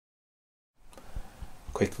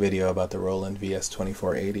quick video about the Roland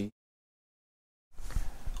VS2480.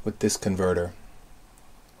 With this converter,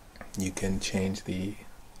 you can change the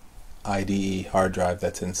IDE hard drive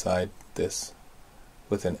that's inside this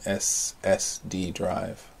with an SSD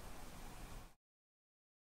drive.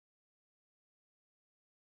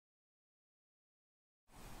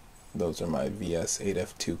 Those are my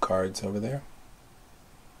VS8F2 cards over there.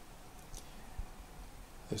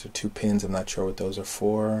 Those are 2 pins. I'm not sure what those are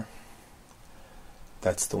for.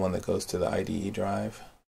 That's the one that goes to the IDE drive.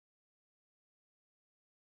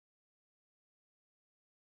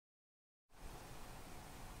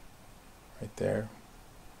 Right there.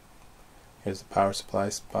 Here's the power supply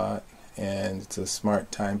spot, and it's a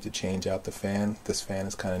smart time to change out the fan. This fan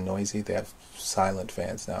is kind of noisy. They have silent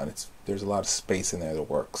fans now, and there's a lot of space in there to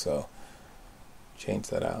work, so change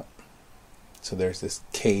that out. So there's this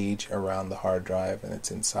cage around the hard drive, and it's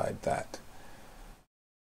inside that.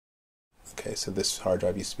 Okay, so this hard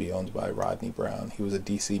drive used to be owned by Rodney Brown. He was a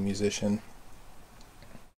DC musician.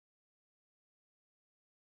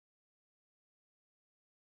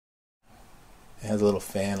 It has a little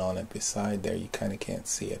fan on it beside there. You kind of can't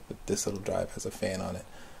see it, but this little drive has a fan on it.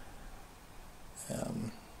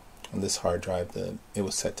 On this hard drive, it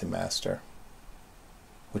was set to master,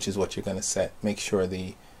 which is what you're going to set. Make sure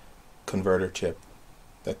the converter chip,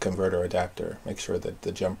 the converter adapter, make sure that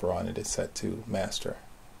the jumper on it is set to master.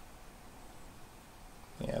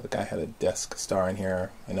 Yeah, the guy had a desk star in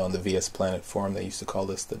here. I know in the VS Planet forum they used to call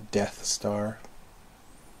this the Death Star.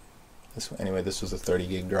 Anyway, this was a 30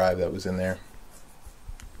 gig drive that was in there.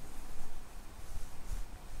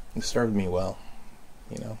 It served me well,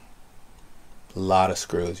 you know. A lot of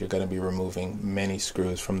screws. You're going to be removing many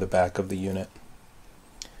screws from the back of the unit.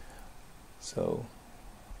 So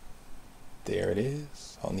there it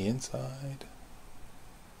is on the inside.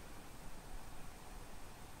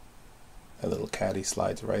 That little caddy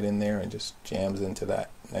slides right in there and just jams into that,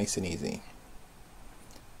 nice and easy.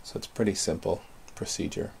 So it's pretty simple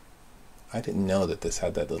procedure. I didn't know that this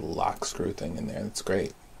had that little lock screw thing in there. It's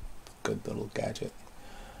great. Good little gadget.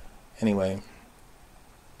 Anyway,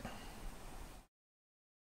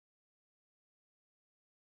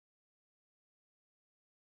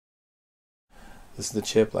 this is the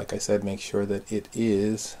chip. Like I said, make sure that it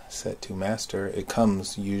is set to master. It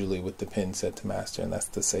comes usually with the pin set to master, and that's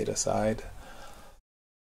the SATA side.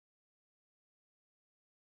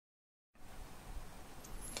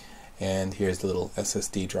 And here's the little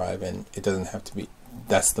SSD drive, and it doesn't have to be,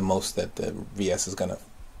 that's the most that the VS is going to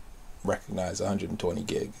recognize, 120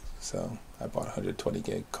 gig. So I bought 120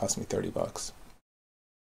 gig, cost me 30 bucks.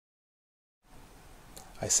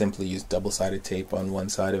 I simply used double-sided tape on one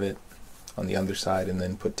side of it, on the underside, and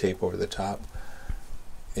then put tape over the top.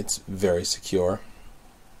 It's very secure,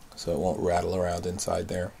 so it won't rattle around inside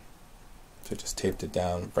there. So I just taped it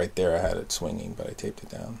down. Right there I had it swinging, but I taped it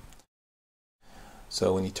down.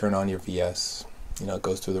 So when you turn on your VS, you know, it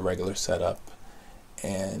goes through the regular setup,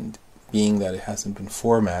 and being that it hasn't been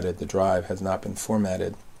formatted, the drive has not been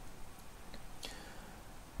formatted,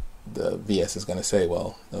 the VS is going to say,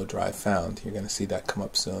 well, no drive found. You're going to see that come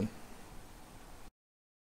up soon.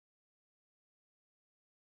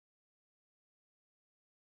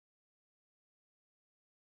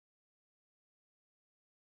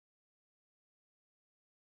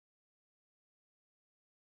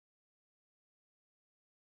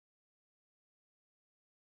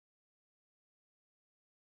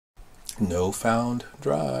 No found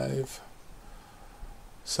drive.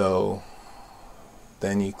 So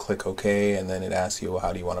then you click OK, and then it asks you, well,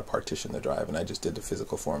 how do you want to partition the drive? And I just did the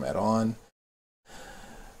physical format on.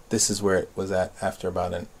 This is where it was at after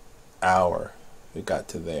about an hour. It got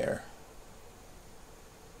to there.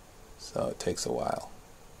 So it takes a while.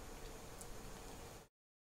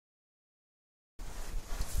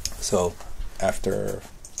 So after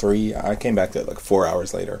I came back to like 4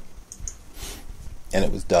 hours later, and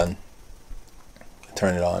it was done.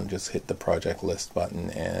 Turn it on, just hit the project list button,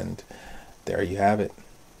 and there you have it.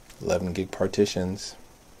 11 gig partitions,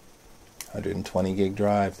 120 gig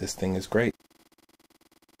drive. This thing is great.